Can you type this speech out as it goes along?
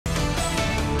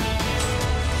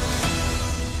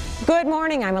Good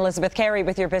morning, I'm Elizabeth Carey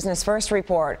with your Business First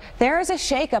report. There is a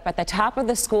shakeup at the top of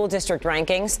the school district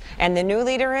rankings, and the new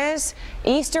leader is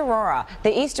East Aurora.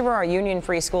 The East Aurora Union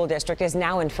Free School District is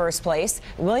now in first place.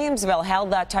 Williamsville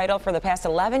held that title for the past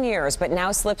 11 years, but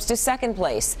now slips to second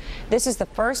place. This is the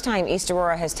first time East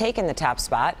Aurora has taken the top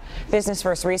spot. Business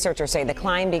First researchers say the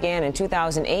climb began in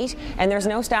 2008, and there's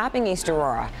no stopping East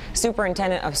Aurora.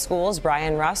 Superintendent of Schools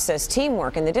Brian Russ says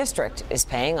teamwork in the district is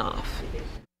paying off.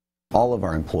 All of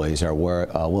our employees are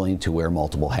willing to wear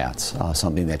multiple hats,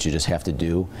 something that you just have to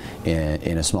do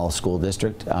in a small school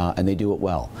district, and they do it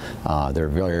well. They're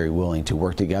very willing to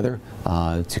work together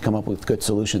to come up with good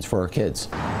solutions for our kids.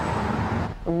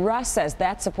 Russ says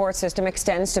that support system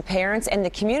extends to parents and the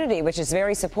community, which is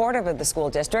very supportive of the school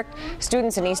district.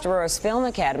 Students in East Aurora's Film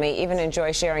Academy even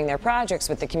enjoy sharing their projects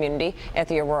with the community at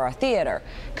the Aurora Theater.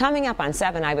 Coming up on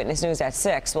 7 Eyewitness News at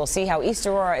 6, we'll see how East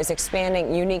Aurora is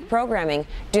expanding unique programming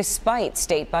despite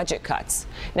state budget cuts.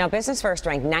 Now, Business First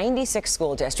ranked 96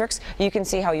 school districts. You can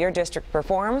see how your district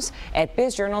performs at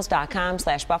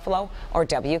bizjournals.com/Buffalo or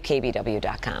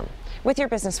WKBW.com. With your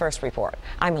Business First report,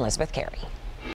 I'm Elizabeth Carey.